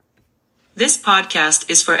This podcast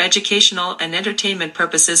is for educational and entertainment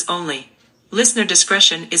purposes only. Listener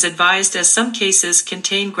discretion is advised as some cases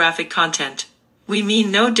contain graphic content. We mean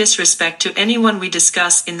no disrespect to anyone we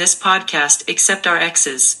discuss in this podcast except our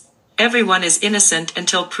exes. Everyone is innocent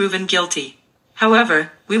until proven guilty.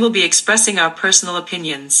 However, we will be expressing our personal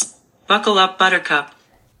opinions. Buckle up, Buttercup.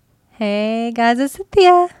 Hey guys, it's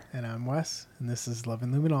Cynthia. And I'm Wes, and this is Love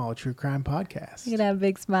and Luminol, a true crime podcast. You can have a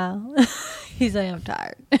big smile. He's like, I'm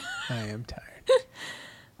tired. I am tired.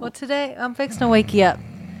 Well, today, I'm fixing to wake you up.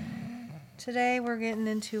 Today, we're getting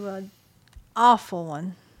into an awful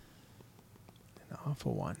one. An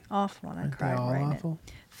awful one. Awful one. Aren't I cried they all right awful?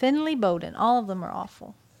 Finley Boden. All of them are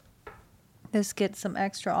awful. This gets some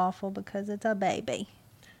extra awful because it's a baby.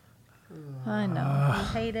 I know.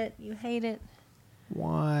 You hate it. You hate it.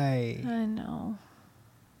 Why? I know.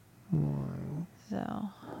 Why? So,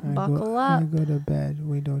 buckle up. I go to bed.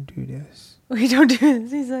 We don't do this. We don't do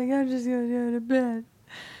this. He's like, I'm just going to go to bed.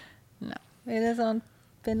 No. It is on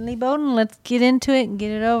Finley Boden. Let's get into it and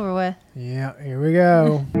get it over with. Yeah, here we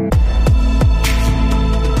go.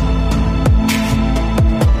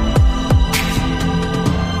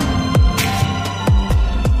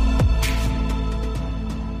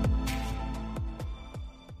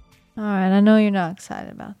 All right, I know you're not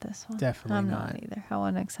excited about this one. Definitely I'm not. not either. I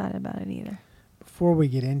wasn't excited about it either. Before we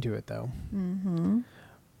get into it, though,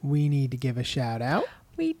 we need to give a shout out.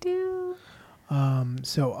 We do.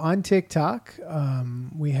 So on TikTok,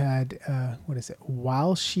 we had,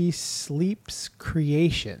 While She Sleeps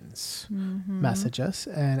Creations message us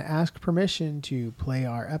and ask permission to play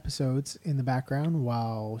our episodes in the background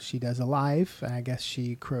while she does a live. I guess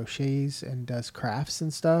she crochets and does crafts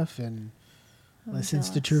and stuff and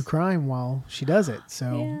listens to true crime while she does it.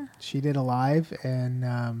 So she did a live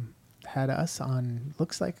and had us on,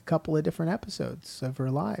 looks like a couple of different episodes of her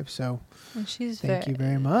live. So thank you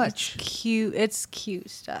very much. It's cute. It's cute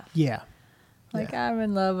stuff. Yeah. Like I'm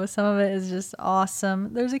in love with some of it. Is just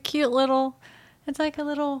awesome. There's a cute little, it's like a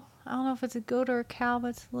little, I don't know if it's a goat or a cow, but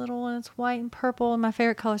it's a little one. It's white and purple. And my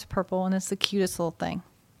favorite color is purple. And it's the cutest little thing.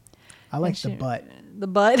 I like the butt. The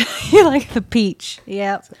butt? You like the peach.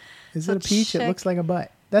 Yep. Is it a peach? It looks like a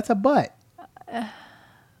butt. That's a butt.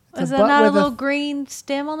 Is that not a little green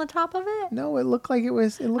stem on the top of it? No, it looked like it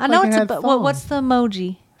was. It looked I know like it's it a had butt. thongs. What's the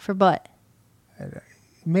emoji for butt?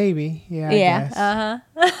 Maybe. Yeah.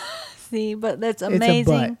 I guess. See, but that's It's a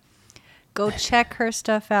amazing. butt. Go check her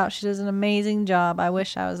stuff out. She does an amazing job. I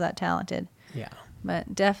wish I was that talented. Yeah.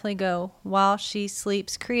 But definitely go While She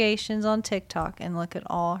Sleeps Creations on TikTok and look at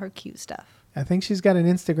all her cute stuff. I think she's got an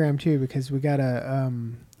Instagram too because we got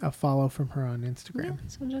a follow from her on Instagram. Yeah,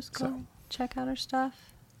 so just go check out her stuff.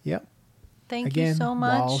 Yep. Thank you so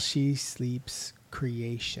much. While She Sleeps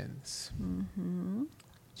Creations.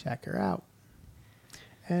 Check her out.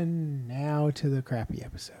 And now to the crappy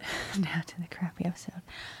episode. Now to the crappy episode.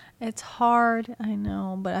 It's hard, I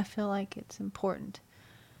know, but I feel like it's important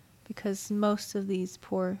because most of these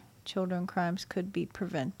poor children crimes could be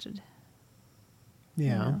prevented.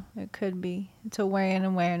 Yeah. You know, it could be. It's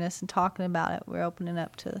awareness and talking about it. We're opening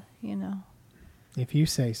up to, If you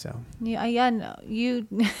say so. Yeah, no, you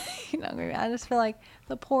know, I just feel like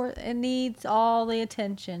the poor, it needs all the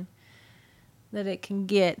attention that it can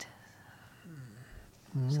get.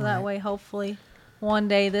 So that way, hopefully, one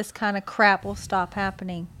day this kind of crap will stop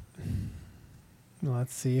happening.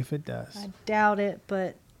 Let's see if it does. I doubt it,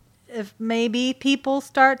 but if maybe people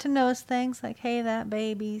start to notice things like, hey, that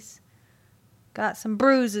baby's got some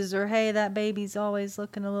bruises, or hey, that baby's always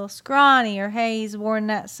looking a little scrawny, or hey, he's worn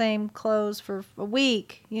that same clothes for a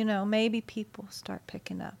week. Maybe people start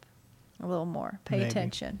picking up a little more. Pay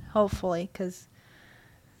attention, hopefully, because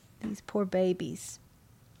these poor babies.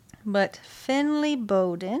 But Finley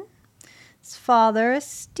Boden, his father is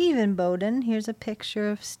Stephen Boden. Here's a picture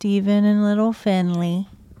of Stephen and little Finley.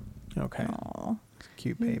 Okay. Aww.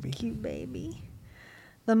 Cute baby. Cute baby.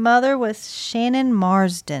 The mother was Shannon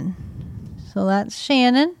Marsden. So that's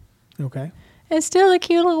Shannon. Okay. And still a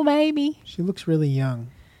cute little baby. She looks really young.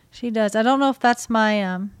 She does. I don't know if that's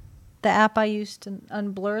my the app I used to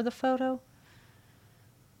unblur the photo.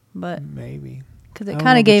 But maybe. Because it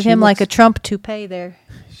kind of gave him like a Trump toupee there.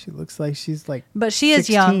 She looks like she's like But she 16. is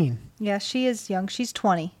young. Yeah, she is young. She's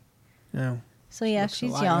 20. No. So yeah, She's she's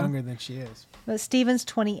a lot young. younger than she is. But Steven's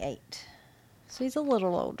 28. So he's a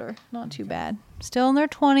little older. Not too bad. Still in their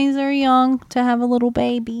 20s. They're young to have a little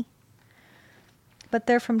baby. But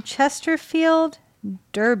they're from Chesterfield,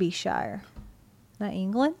 Derbyshire. Is that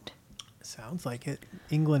England? Sounds like it.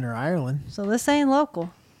 England or Ireland. So this ain't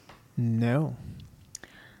local. No.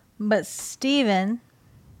 But Stephen,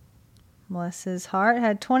 bless his heart,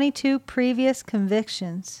 had 22 previous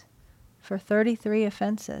convictions for 33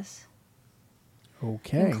 offenses,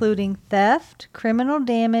 Okay. including theft, criminal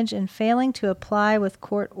damage, and failing to apply with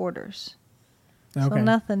court orders. So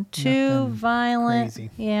nothing too violent.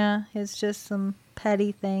 Crazy. Yeah, it's just some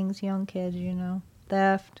petty things, young kids,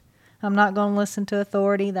 theft. I'm not going to listen to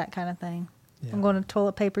authority, that kind of thing. Yeah. I'm going to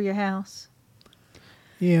toilet paper your house.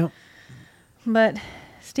 Yeah. But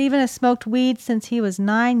Stephen has smoked weed since he was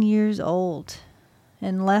 9 years old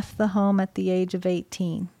and left the home at the age of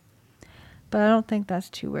 18. But I don't think that's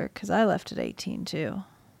too weird because I left at 18 too.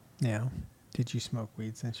 Yeah. Did you smoke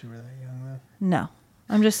weed since you were that young, though? No.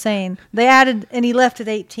 I'm just saying. They added, and he left at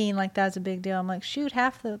 18, like that's a big deal. I'm like, shoot,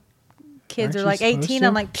 half the kids are like 18.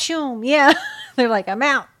 I'm like, pshoom, yeah. They're like, I'm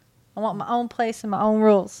out. I want my own place and my own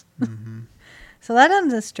rules. Mm-hmm. So that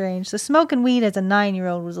is strange. So smoking weed as a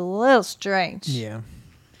 9-year-old was a little strange. Yeah.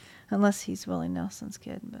 Unless he's Willie Nelson's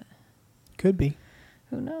kid, but could be.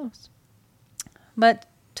 Who knows? But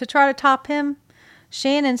to try to top him,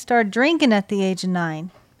 Shannon started drinking at the age of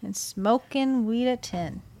 9 and smoking weed at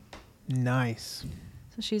 10. Nice.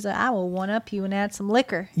 So she's like, I will one-up you and add some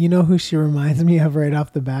liquor. You know who she reminds me of right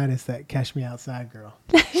off the bat is that Catch Me Outside girl.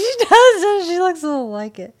 She does. She looks a little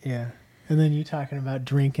like it. Yeah. And then you talking about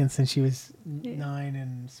drinking since she was 9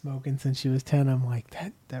 and smoking since she was 10. I'm like,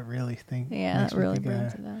 that really Yeah, that really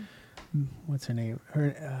brings it up. What's her name?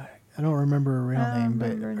 I don't remember her real name,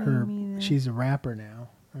 but she's a rapper now.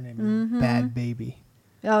 Her name is Bad Baby.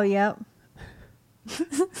 Oh, yep.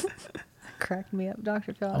 Cracked me up.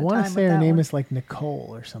 Dr. Phil. I want to say her name is like Nicole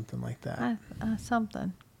or something like that.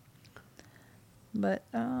 Something. But,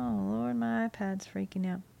 oh, Lord, my iPad's freaking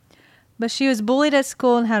out. But she was bullied at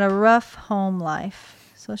school and had a rough home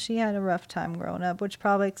life. So she had a rough time growing up, which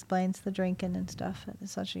probably explains the drinking and stuff at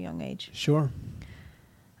such a young age. Sure.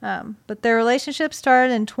 But their relationship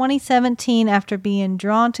started in 2017 after being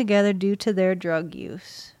drawn together due to their drug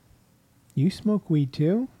use. You smoke weed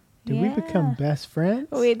too? Did we become best friends?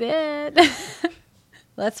 We did.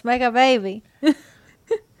 Let's make a baby.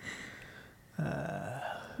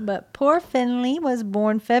 But poor Finley was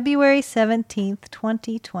born February 17th,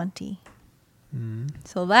 2020.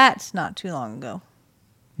 So that's not too long ago.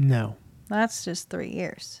 No. That's just 3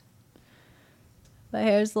 years. But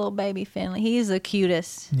here's little baby Finley. He's the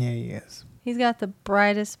cutest. Yeah, he is. He's got the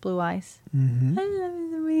brightest blue eyes. Mm-hmm. I love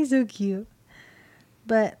him. He's so cute.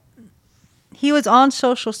 But he was on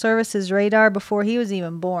social services radar before he was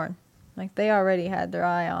even born. Like, they already had their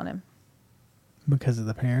eye on him. Because of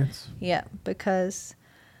the parents? Yeah, because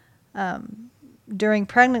during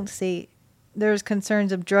pregnancy, there was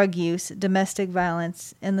concerns of drug use, domestic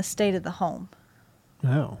violence, and the state of the home.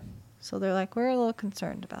 Oh. So they're like, we're a little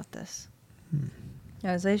concerned about this.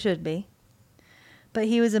 As they should be. But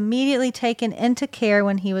he was immediately taken into care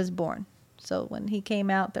when he was born. So when he came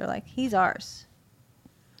out, they're like, he's ours.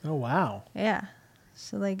 Oh, wow. Yeah.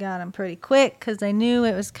 So they got him pretty quick because they knew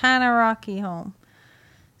it was kind of rocky home.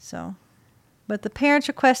 So, but the parents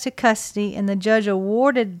requested custody and the judge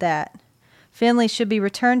awarded that Finley should be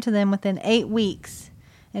returned to them within 8 weeks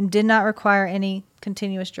and did not require any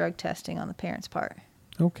continuous drug testing on the parents' part.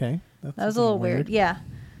 Okay. That was a little weird. Yeah.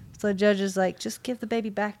 So the judge is like, just give the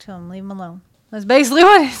baby back to him. Leave him alone. That's basically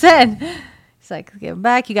what he said. He's like, give him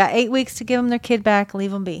back. You got 8 weeks to give them their kid back.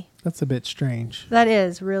 Leave them be. That's a bit strange. That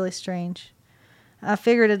is really strange. I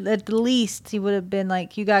figured at the least he would have been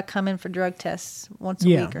like, you got to come in for drug tests once a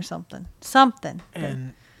week or something. Something.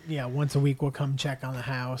 And, once a week we'll come check on the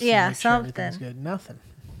house. Yeah, and make sure everything's good. Nothing.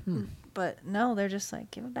 But no, they're just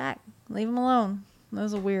like, give it back. Leave him alone. That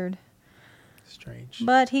was weird. Strange.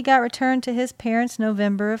 But he got returned to his parents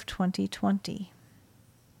November of 2020.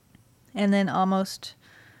 And then almost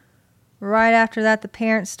right after that, the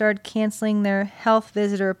parents started canceling their health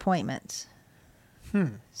visitor appointments.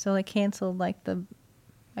 So they canceled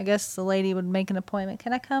I guess the lady would make an appointment.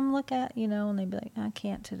 Can I come look at, and they'd be like, I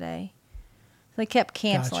can't today. So they kept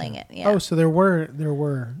canceling it. Yeah. Oh, so there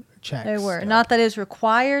were checks. There were. Not that it was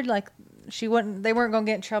required. Like they weren't going to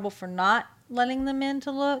get in trouble for not letting them in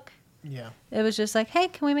to look. Yeah. It was just like, hey,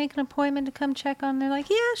 can we make an appointment to come check on? They're like,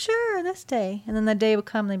 yeah, sure, this day. And then the day would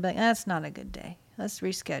come, and they'd be like, that's not a good day. Let's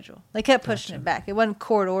reschedule. They kept pushing it back. It wasn't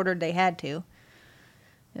court ordered. They had to.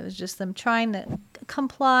 It was just them trying to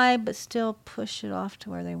comply, but still push it off to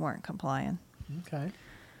where they weren't complying. Okay.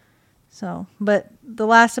 So, but the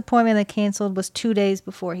last appointment they canceled was 2 days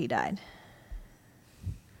before he died.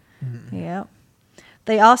 Yep.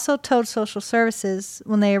 They also told social services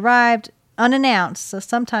when they arrived unannounced, so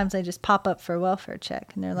sometimes they just pop up for a welfare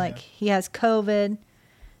check, and they're like, he has COVID,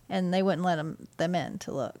 and they wouldn't let them in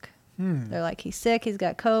to look. They're like, he's sick, he's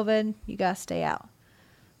got COVID, you got to stay out.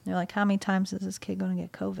 They're like, how many times is this kid going to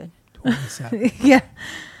get COVID? 27. Yeah.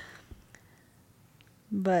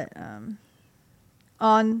 But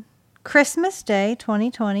on Christmas Day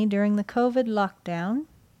 2020, during the COVID lockdown,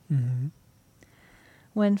 Mm-hmm.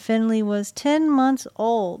 when Finley was 10 months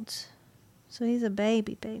old, so he's a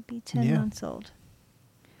baby, 10 Yeah. months old.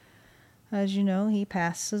 As you know, he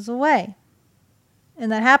passes away.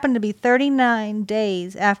 And that happened to be 39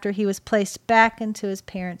 days after he was placed back into his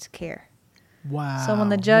parents' care. Wow. So when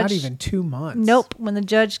the judge... Not even 2 months. Nope. When the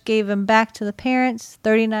judge gave him back to the parents,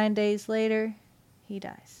 39 days later, he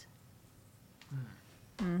dies.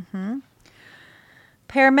 Mm-hmm.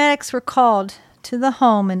 Paramedics were called to the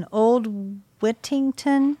home in Old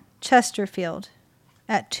Whittington, Chesterfield,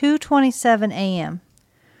 at 2:27 a.m.,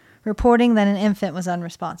 reporting that an infant was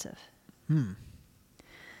unresponsive. Hmm.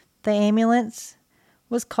 The ambulance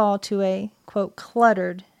was called to a, quote,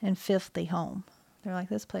 cluttered and filthy home. They're like,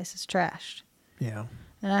 this place is trashed. Yeah.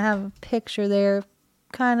 And I have a picture there.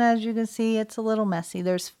 Kind of, as you can see, it's a little messy.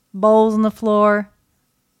 There's bowls on the floor,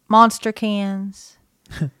 monster cans.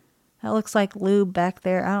 That looks like lube back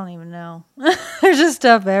there. I don't even know. There's just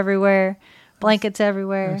stuff everywhere. Blankets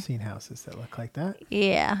everywhere. I've seen houses that look like that.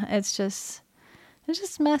 Yeah, it's just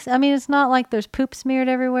messy. I mean, it's not like there's poop smeared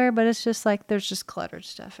everywhere, but it's just like there's just cluttered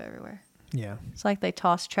stuff everywhere. Yeah. It's like they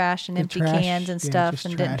tossed trash and empty trash, cans and yeah, stuff just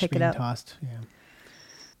and didn't trash pick it being up. Tossed. Yeah.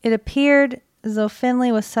 It appeared as though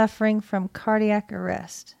Finley was suffering from cardiac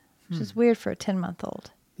arrest, which is weird for a 10-month-old.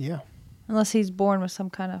 Yeah. Unless he's born with some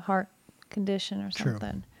kind of heart condition or True.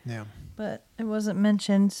 something. Yeah. But it wasn't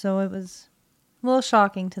mentioned, so it was a little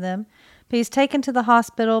shocking to them. But he's taken to the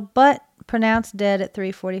hospital, but pronounced dead at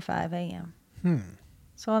 3:45 a.m.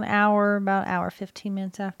 So about an hour, 15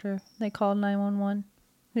 minutes after they called 911,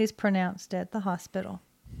 he's pronounced dead at the hospital.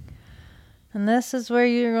 And this is where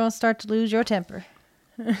you're going to start to lose your temper.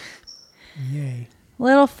 Yay.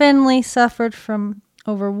 Little Finley suffered from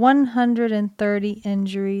over 130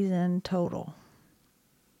 injuries in total.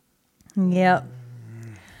 Yep.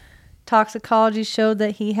 Toxicology showed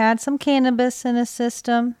that he had some cannabis in his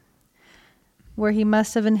system, where he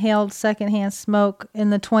must have inhaled secondhand smoke in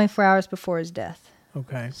the 24 hours before his death.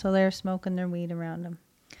 Okay. So they're smoking their weed around him.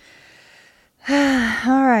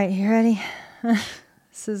 All right, you ready?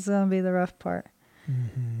 This is going to be the rough part.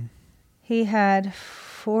 Mm-hmm. He had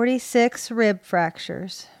 46 rib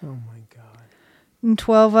fractures. Oh my God. And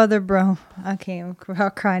 12 other 12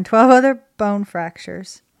 other bone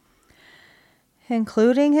fractures,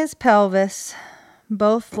 including his pelvis,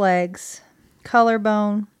 both legs,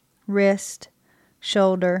 collarbone, wrist,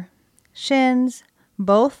 shoulder, shins,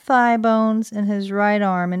 both thigh bones, and his right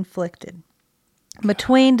arm inflicted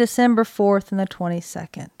between December 4th and the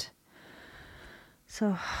 22nd.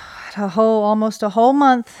 So almost a whole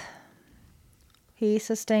month, he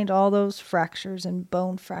sustained all those fractures and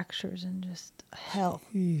bone fractures and just hell.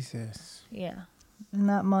 Jesus. Yeah. In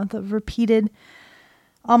that month of repeated,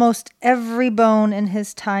 almost every bone in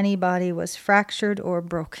his tiny body was fractured or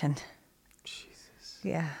broken. Jesus.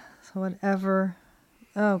 Yeah. So whatever.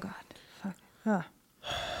 Oh, God. Fuck. Oh.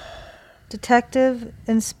 Detective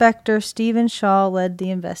Inspector Stephen Shaw led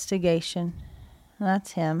the investigation.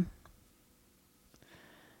 That's him.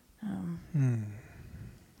 Oh,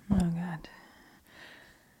 God.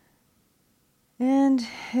 And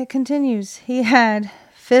it continues. He had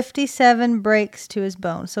 57 breaks to his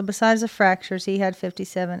bone. So besides the fractures, he had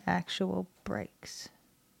 57 actual breaks.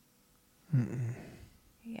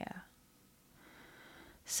 Yeah.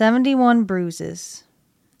 71 bruises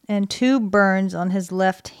and 2 burns on his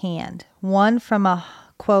left hand. One from a,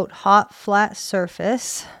 quote, hot flat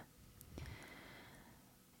surface,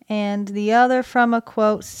 and the other from a,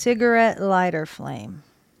 quote, cigarette lighter flame.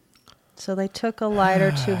 So they took a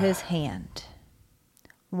lighter to his hand.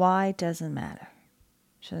 Why doesn't matter.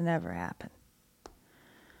 Should have never happened.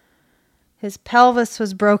 His pelvis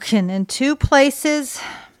was broken in 2 places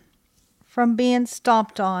from being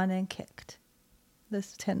stomped on and kicked.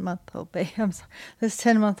 This 10-month-old baby, this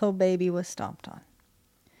 10-month-old baby was stomped on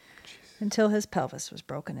until his pelvis was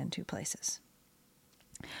broken in 2 places.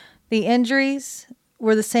 The injuries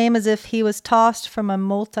were the same as if he was tossed from a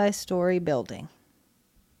multi-story building.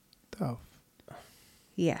 Oh.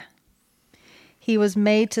 Yeah. He was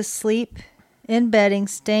made to sleep in bedding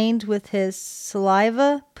stained with his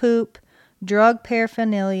saliva, poop, drug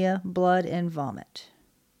paraphernalia, blood, and vomit.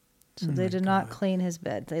 So they did not clean his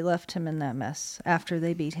bed. They left him in that mess after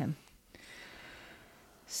they beat him.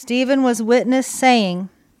 Stephen was witnessed saying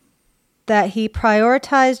that he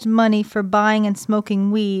prioritized money for buying and smoking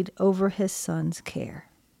weed over his son's care.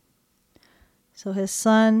 So his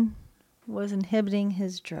son was inhibiting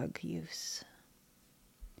his drug use.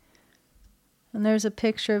 And there's a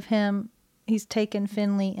picture of him. he's taken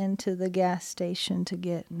Finley into the gas station to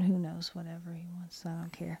get who knows whatever he wants. I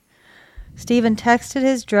don't care. Stephen texted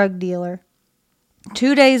his drug dealer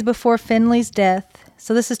 2 days before Finley's death.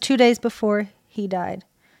 So this is 2 days before he died,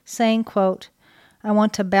 saying, quote, "I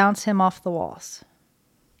want to bounce him off the walls."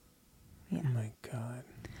 Yeah. Oh my God.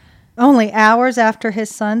 Only hours after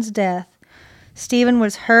his son's death, Stephen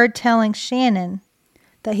was heard telling Shannon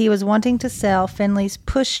that he was wanting to sell Finley's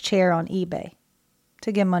pushchair on eBay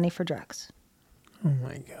to get money for drugs. Oh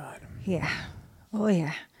my God. Yeah. Oh,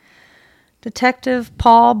 yeah. Detective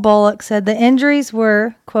Paul Bullock said the injuries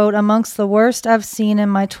were, quote, "amongst the worst I've seen in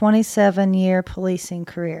my 27-year policing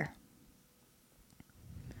career."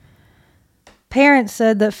 Parents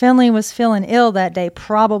said that Finley was feeling ill that day,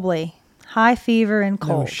 probably. High fever and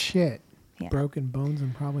cold. No shit. Yeah. Broken bones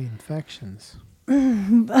and probably infections.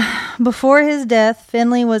 Before his death,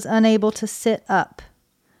 Finley was unable to sit up,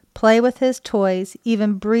 play with his toys,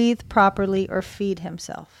 even breathe properly or feed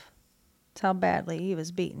himself. That's how badly he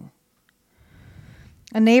was beaten.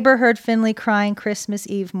 A neighbor heard Finley crying Christmas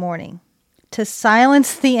Eve morning. To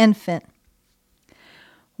silence the infant,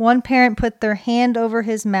 one parent put their hand over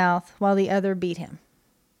his mouth while the other beat him.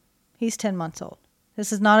 He's 10 months old.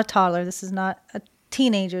 This is not a toddler. This is not a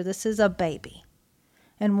teenager. This is a baby.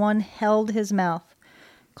 And one held his mouth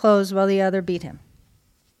closed while the other beat him.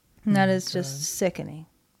 And that is just sickening.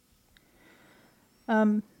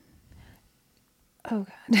 Oh, God.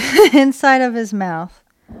 Inside of his mouth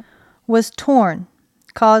was torn,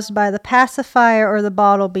 caused by the pacifier or the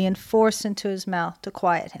bottle being forced into his mouth to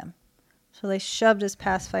quiet him. So they shoved his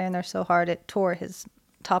pacifier in there so hard it tore his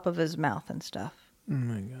top of his mouth and stuff. Oh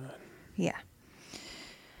my God. Yeah.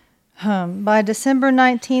 By December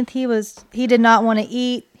 19th, he did not want to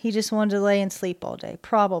eat. He just wanted to lay and sleep all day,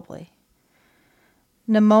 probably.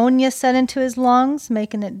 Pneumonia set into his lungs,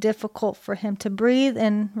 making it difficult for him to breathe.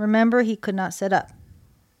 And remember, he could not sit up.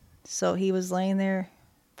 So he was laying there,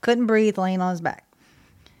 couldn't breathe, laying on his back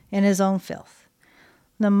in his own filth.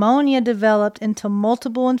 Pneumonia developed into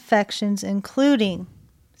multiple infections, including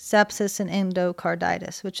sepsis and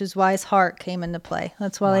endocarditis, which is why his heart came into play.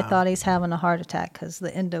 That's why they thought he's having a heart attack, because the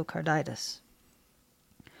endocarditis.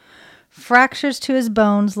 Fractures to his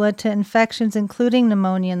bones led to infections, including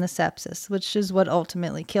pneumonia and the sepsis, which is what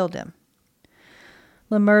ultimately killed him.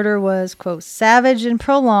 The murder was, quote, savage and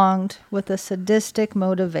prolonged with a sadistic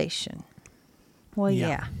motivation. Well,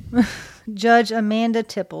 yeah. Judge Amanda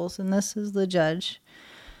Tipples, and this is the judge,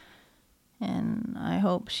 and I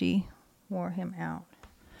hope she wore him out.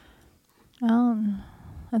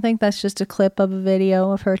 I think that's just a clip of a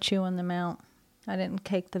video of her chewing them out. I didn't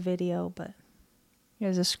take the video, but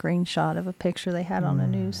here's a screenshot of a picture they had on a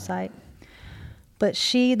news site. But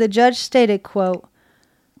the judge stated, quote,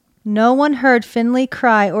 "No one heard Finley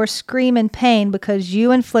cry or scream in pain because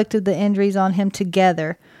you inflicted the injuries on him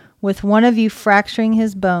together, with one of you fracturing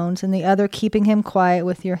his bones and the other keeping him quiet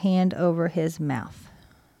with your hand over his mouth."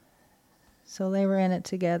 So they were in it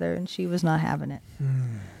together, and she was not having it.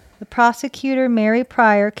 The prosecutor, Mary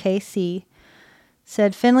Pryor, KC,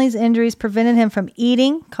 said Finley's injuries prevented him from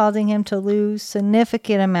eating, causing him to lose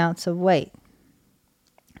significant amounts of weight.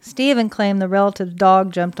 Stephen claimed the relative's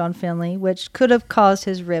dog jumped on Finley, which could have caused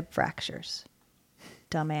his rib fractures.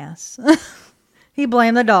 Dumbass. He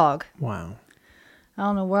blamed the dog. Wow. I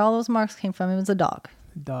don't know where all those marks came from. It was a dog.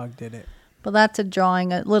 The dog did it. But that's a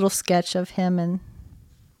drawing, a little sketch of him and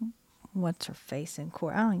what's her face in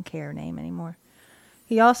court. I don't even care her name anymore.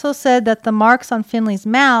 He also said that the marks on Finley's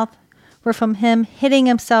mouth were from him hitting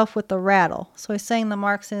himself with the rattle. So he's saying the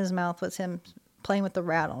marks in his mouth was him playing with the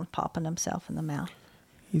rattle and popping himself in the mouth.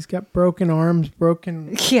 He's got broken arms,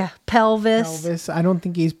 broken pelvis. I don't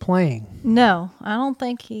think he's playing. No, I don't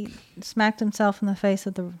think he smacked himself in the face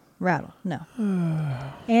with the rattle. No.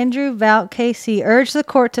 Andrew Vaut KC urged the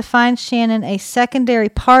court to find Shannon a secondary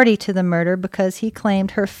party to the murder because he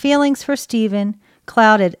claimed her feelings for Stephen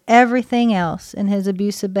clouded everything else and his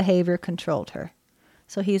abusive behavior controlled her.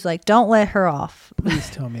 So he's like, don't let her off. Please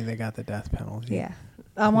tell me they got the death penalty. Yeah.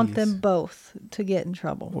 I want them both to get in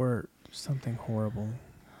trouble. Or something horrible.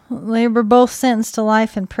 They were both sentenced to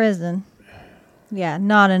life in prison. Yeah,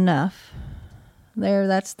 not enough.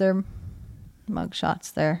 That's their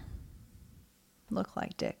mugshots there. Look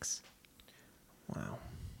like dicks. Wow.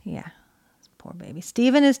 Yeah. Poor baby.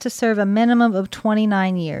 Stephen is to serve a minimum of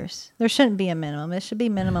 29 years. There shouldn't be a minimum. It should be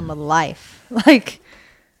minimum of life.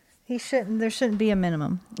 There shouldn't be a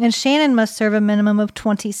minimum. And Shannon must serve a minimum of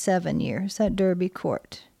 27 years at Derby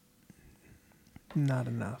Court. Not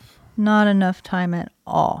enough. Not enough time at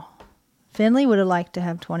all. Finley would have liked to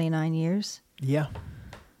have 29 years. Yeah.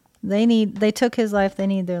 They took his life. They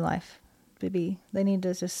need their life. Baby, they need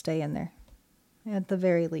to just stay in there. at the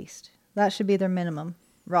very least. That should be their minimum.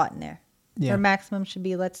 Rot in there. Yeah. Their maximum should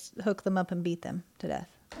be let's hook them up and beat them to death.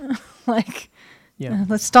 Like, Yeah.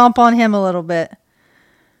 let's stomp on him a little bit.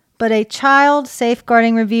 But a child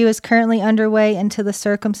safeguarding review is currently underway into the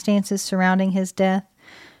circumstances surrounding his death.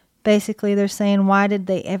 Basically, they're saying, why did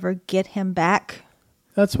they ever get him back?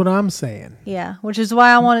 That's what I'm saying. Yeah, which is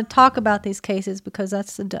why I want to talk about these cases, because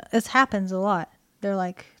it happens a lot. They're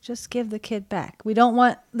like, just give the kid back.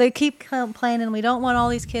 They keep complaining, we don't want all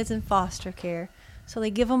these kids in foster care. So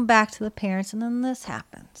they give them back to the parents, and then this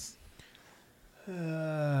happens.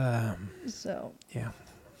 So, yeah.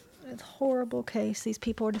 it's a horrible case. These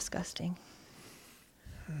people are disgusting.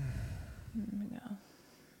 There we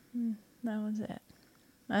go. That was it.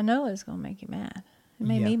 I know it's going to make you mad. It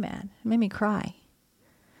made me mad. It made me cry.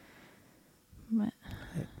 But,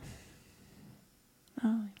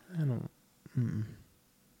 I don't.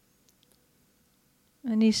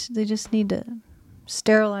 And they just need to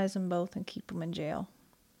sterilize them both and keep them in jail.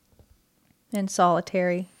 In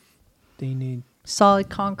solitary. They need solid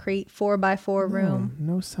concrete 4x4 room.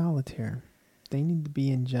 No solitaire. They need to be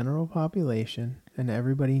in general population, and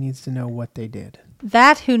everybody needs to know what they did.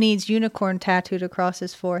 That who needs unicorn tattooed across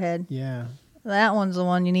his forehead. Yeah. That one's the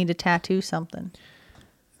one you need to tattoo something.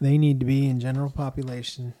 They need to be in general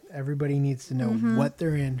population. Everybody needs to know what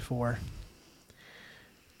they're in for.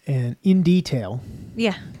 And in detail.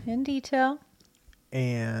 Yeah, in detail.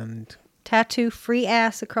 And tattoo free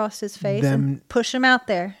ass across his face and push him out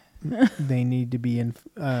there. They need to be in.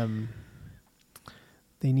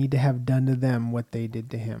 They need to have done to them what they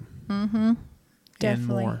did to him. Mm-hmm.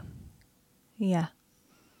 Definitely. And more. Yeah.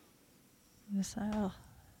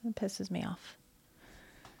 It pisses me off.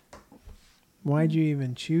 Why'd you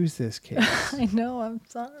even choose this case? I know, I'm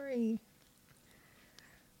sorry.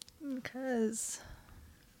 Because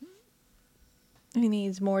he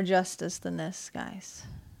needs more justice than this, guys.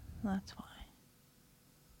 That's why.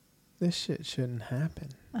 This shit shouldn't happen.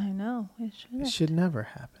 I know. It shouldn't. It should never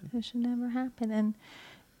happen. It should never happen. And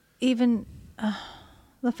even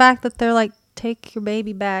the fact that they're like, take your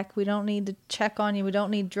baby back. We don't need to check on you. We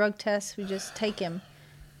don't need drug tests. We just take him.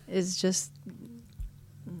 Is just...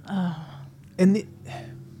 And it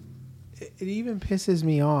even pisses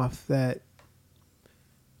me off that...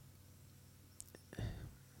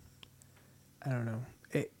 I don't know.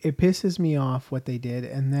 It pisses me off what they did,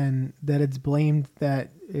 and then that it's blamed that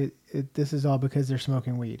this is all because they're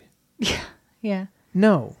smoking weed. Yeah. Yeah.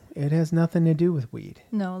 No, it has nothing to do with weed.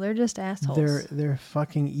 No, they're just assholes. They're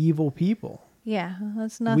fucking evil people. Yeah,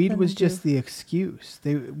 that's nothing. Weed was just the excuse.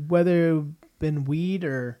 Whether it been weed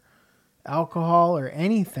or alcohol or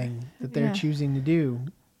anything that they're choosing to do.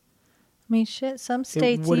 I mean, shit, some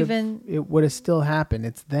states it would have still happened.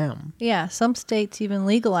 It's them. Yeah, some states even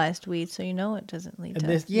legalized weed, so you know it doesn't lead to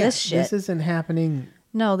this shit. This isn't happening.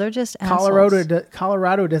 No, they're just assholes.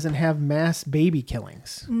 Colorado doesn't have mass baby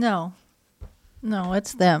killings. No,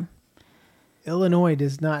 it's them. Illinois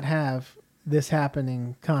does not have this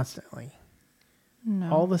happening constantly. No.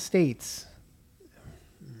 All the states.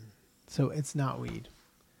 So it's not weed.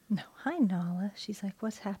 No, hi Nala. She's like,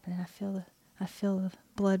 what's happening? I feel the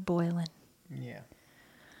blood boiling. Yeah.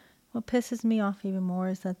 What pisses me off even more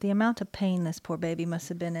is that the amount of pain this poor baby must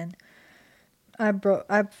have been in. I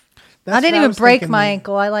didn't even break my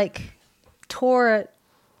ankle. I tore it.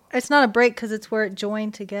 It's not a break because it's where it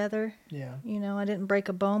joined together. Yeah. You know, I didn't break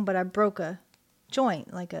a bone, but I broke a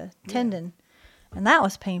joint, like a tendon. Yeah. And that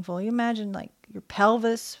was painful. You imagine like your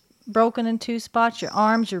pelvis broken in 2 spots, your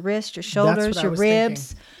arms, your wrists, your shoulders, your ribs.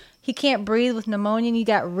 Thinking. He can't breathe with pneumonia, and you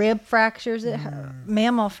got rib fractures.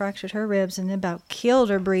 Mama fractured her ribs and it about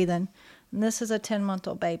killed her breathing. And this is a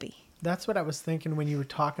 10-month-old baby. That's what I was thinking when you were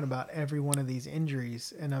talking about every one of these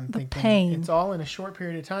injuries. And I'm thinking pain. It's all in a short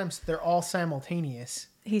period of time, so they're all simultaneous.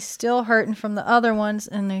 He's still hurting from the other ones,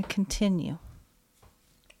 and they continue.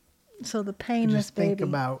 So the pain this baby... Just think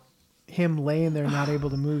about him laying there not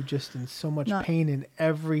able to move, just in so much pain in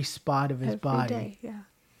every spot of his body. Every day, yeah.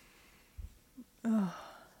 Oh.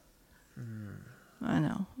 I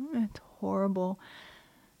know. It's horrible.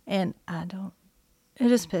 And it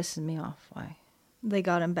just pisses me off why they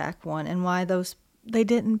got him back one and why they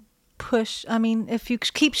didn't push. I mean, if you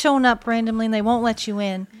keep showing up randomly and they won't let you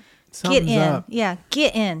in, get in. Up. Yeah,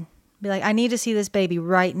 get in. Be like, I need to see this baby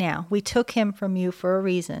right now. We took him from you for a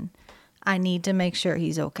reason. I need to make sure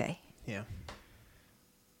he's okay. Yeah.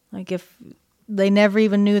 Like if they never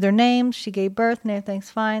even knew their names, she gave birth and everything's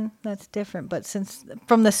fine, that's different. But since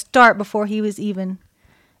from the start, before he was even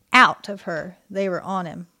out of her, they were on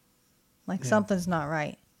him. Like something's not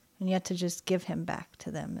right. And yet to just give him back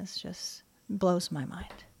to them is just blows my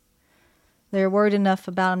mind. they're worried enough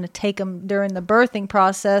about them to take them during the birthing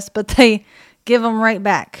process, but they give them right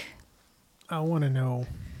back. I want to know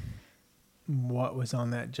what was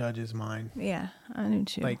on that judge's mind. Yeah, I do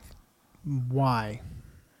too. Like, why?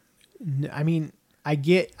 I mean, I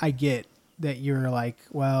get that you're like,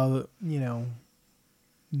 well, you know,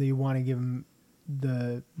 you want to give them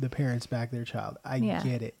the parents back their child. I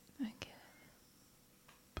get it.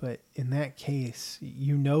 But in that case,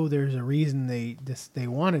 you know, there's a reason they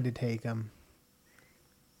wanted to take them.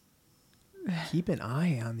 Keep an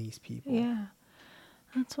eye on these people. Yeah,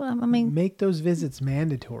 that's what I mean. Make those visits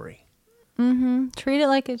mandatory. Mm-hmm. Treat it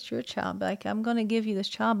like it's your child. Like, I'm going to give you this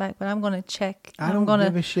child back, but I'm going to check. I don't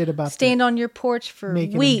give a shit about stand on your porch for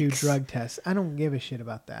making weeks. them do drug tests. I don't give a shit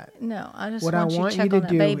about that. No, I just what want I you want to check you on to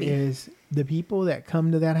that do baby. is the people that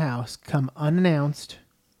come to that house come unannounced.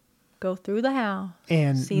 Go through the house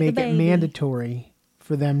and see make the it baby. Mandatory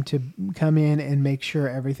for them to come in and make sure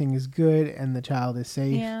everything is good and the child is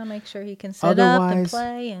safe. Yeah, make sure he can sit up and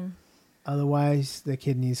play. Otherwise, the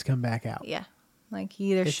kid needs to come back out. Yeah. Like,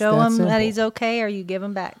 you either It's show that him simple. that he's okay or you give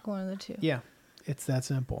him back. One of the two. Yeah, it's that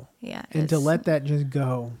simple. Yeah. And to let that just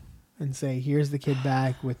go and say, here's the kid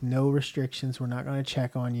back with no restrictions. We're not going to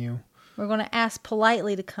check on you. We're going to ask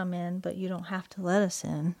politely to come in, but you don't have to let us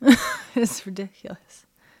in. It's ridiculous.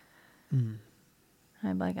 Mm.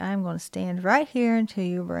 I'm like, I'm going to stand right here until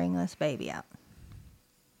you bring this baby out.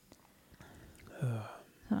 So,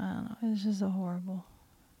 I don't know. It's just so horrible.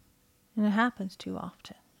 And it happens too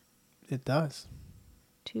often. It does.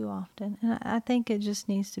 Too often. And I think it just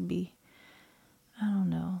needs to be, I don't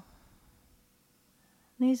know.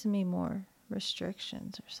 Needs to be more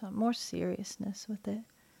restrictions or something. More seriousness with it.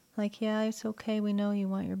 Like, yeah, it's okay. We know you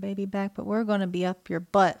want your baby back, but we're going to be up your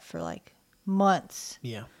butt for like months.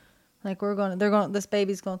 Yeah. Like, this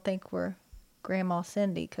baby's going to think we're Grandma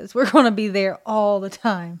Cindy because we're going to be there all the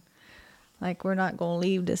time. Like, we're not going to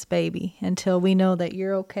leave this baby until we know that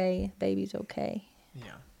you're okay, baby's okay.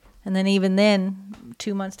 Yeah. And then even then,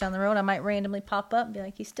 2 months down the road, I might randomly pop up and be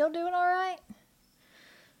like, you still doing all right?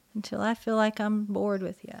 Until I feel like I'm bored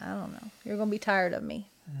with you. I don't know. You're going to be tired of me.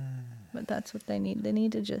 But that's what they need. They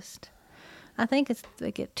need to just, I think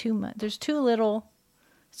they get too much. There's too little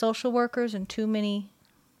social workers and too many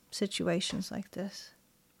situations like this.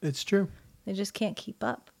 It's true. They just can't keep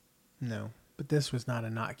up. No, but this was not a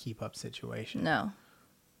not keep up situation. No.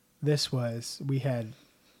 This was, we had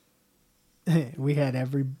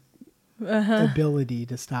every ability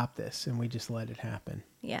to stop this, and we just let it happen.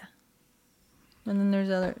 Yeah. And then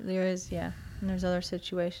there's other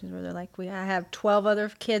situations where they're like, I have 12 other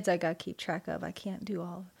kids I got to keep track of. I can't do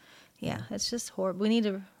all. Yeah, it's just horrible. We need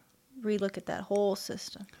to relook at that whole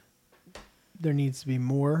system. There needs to be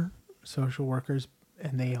more social workers,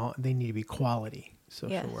 and they need to be quality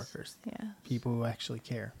social workers. Yeah. People who actually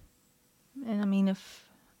care. And I mean, if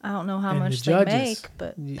I don't know how And much the they judges, make,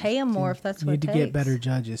 but pay them more if that's what it takes. You need to get better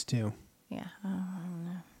judges too. Yeah, I don't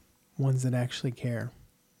know. Ones that actually care.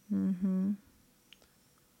 Mm-hmm.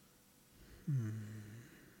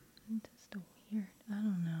 It's just weird. I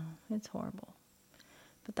don't know. It's horrible.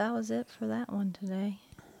 But that was it for that one today.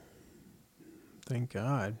 Thank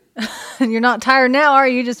God. You're not tired now, are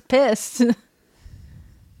you? You're just pissed. You're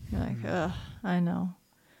like, ugh, I know.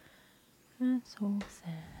 That's so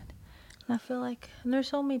sad. And I feel like there's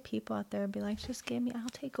so many people out there be like, just give me, I'll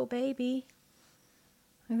take a baby.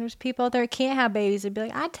 Like, there's people out there that can't have babies. They'd be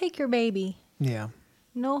like, I'd take your baby. Yeah.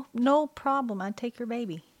 No problem. I'd take your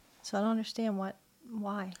baby. So I don't understand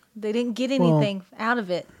why. They didn't get anything out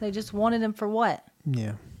of it. They just wanted him for what?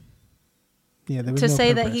 Yeah. Yeah, there was To no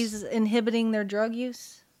say purpose. that he's inhibiting their drug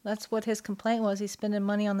use? That's what his complaint was. He's spending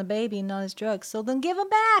money on the baby and not his drugs. So then give him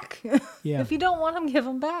back. Yeah. If you don't want him, give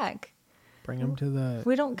him back. Bring him to the...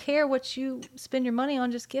 We don't care what you spend your money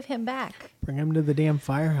on. Just give him back. Bring him to the damn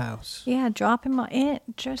firehouse. Yeah, drop him on.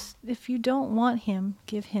 Just, if you don't want him,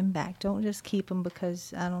 give him back. Don't just keep him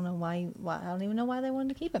because I don't know why. I don't even know why they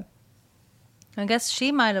wanted to keep him. I guess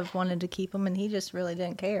she might have wanted to keep him and he just really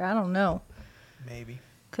didn't care. I don't know. Maybe.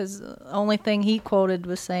 Because the only thing he quoted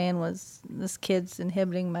was saying was, this kid's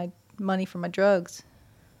inhibiting my money for my drugs.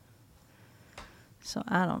 So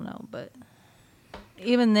I don't know. But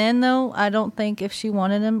even then, though, I don't think if she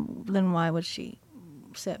wanted him, then why would she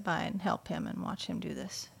sit by and help him and watch him do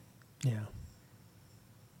this? Yeah.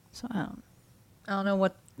 So I don't know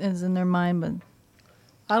what is in their mind, but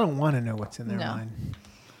I don't want to know what's in their No. mind.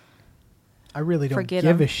 I really don't Forget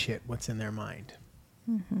give 'em. a shit what's in their mind.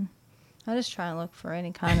 Mm-hmm. I just try and look for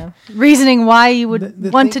any kind of reasoning why you would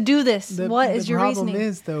The want thing- to do this. What is your reasoning? The problem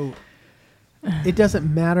is, though, it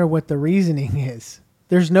doesn't matter what the reasoning is.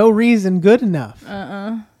 There's no reason good enough.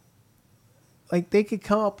 Like, they could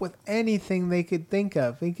come up with anything they could think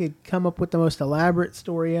of. They could come up with the most elaborate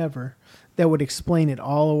story ever that would explain it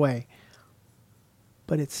all away.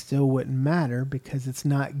 But it still wouldn't matter because it's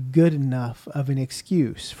not good enough of an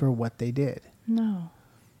excuse for what they did. No.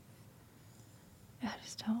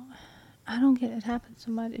 I don't get it happens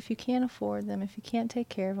so much. If you can't afford them, if you can't take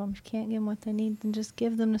care of them, if you can't give them what they need, then just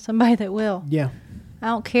give them to somebody that will. Yeah. I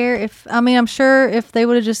don't care if, I'm sure if they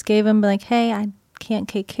would have just gave him, like, hey, I can't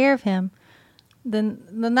take care of him, then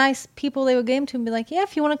the nice people they would give him to would be like, yeah,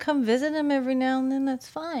 if you want to come visit him every now and then, that's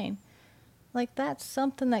fine. Like, that's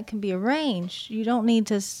something that can be arranged. You don't need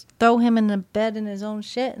to throw him in the bed in his own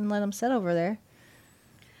shit and let him sit over there.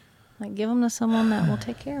 Like, give him to someone that will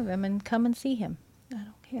take care of him and come and see him. I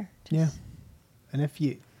don't care. Yeah. And if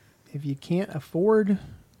you can't afford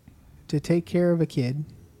to take care of a kid,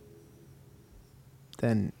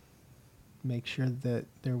 then make sure that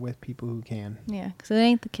they're with people who can. Yeah, because it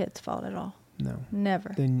ain't the kid's fault at all. No.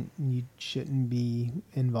 Never. Then you shouldn't be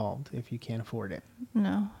involved if you can't afford it.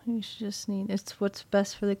 No, you should just it's what's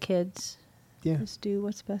best for the kids. Yeah. Just do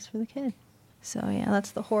what's best for the kid. So, yeah,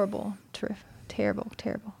 that's the horrible, terrible.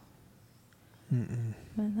 Mm-mm.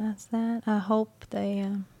 But that's that. I hope they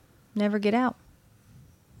never get out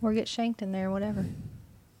or get shanked in there or whatever.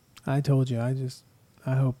 I told you.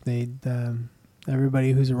 I hope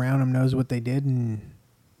everybody who's around them knows what they did and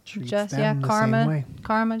treats them the same way.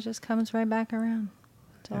 Karma just comes right back around.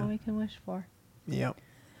 That's all we can wish for. Yep.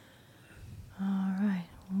 All right.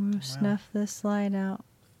 We'll snuff this light out.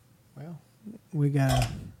 Well, we got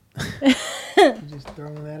just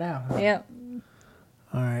throwing that out. Huh? Yep.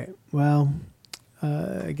 All right. Well,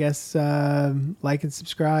 I guess like and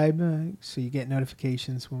subscribe so you get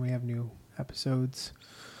notifications when we have new episodes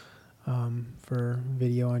for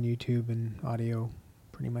video on YouTube and audio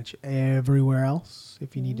pretty much everywhere else.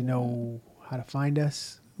 If you need to know how to find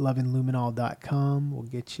us, loveandluminol.com will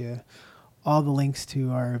get you all the links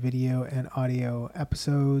to our video and audio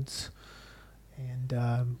episodes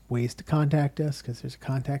and ways to contact us because there's a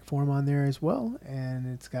contact form on there as well. And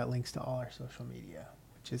it's got links to all our social media,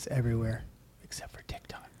 which is everywhere. Except for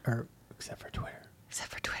TikTok, or except for Twitter. Except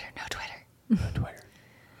for Twitter. No Twitter. No Twitter.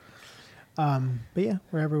 But yeah,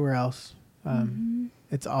 we're everywhere else.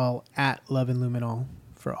 It's all at Love and Luminol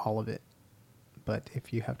for all of it. But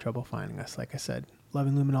if you have trouble finding us, like I said,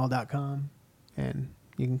 loveandluminol.com, and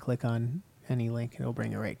you can click on any link and it'll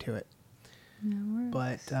bring you right to it. No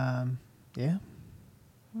worries. But yeah.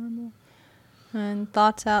 Horrible. And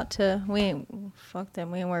thoughts out to fuck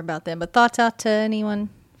them. We ain't worry about them. But thoughts out to anyone,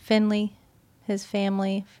 Finley, his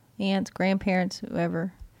family, aunts, grandparents,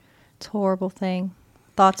 whoever. It's a horrible thing.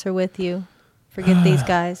 Thoughts are with you. Forget these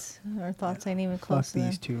guys. Our thoughts ain't even close to them.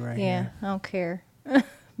 Fuck these two right here. here. I don't care.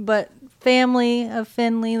 But family of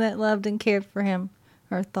Finley that loved and cared for him,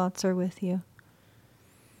 our thoughts are with you.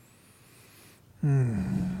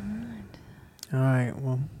 All right.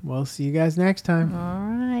 Well, we'll see you guys next time. All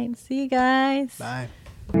right. See you guys. Bye.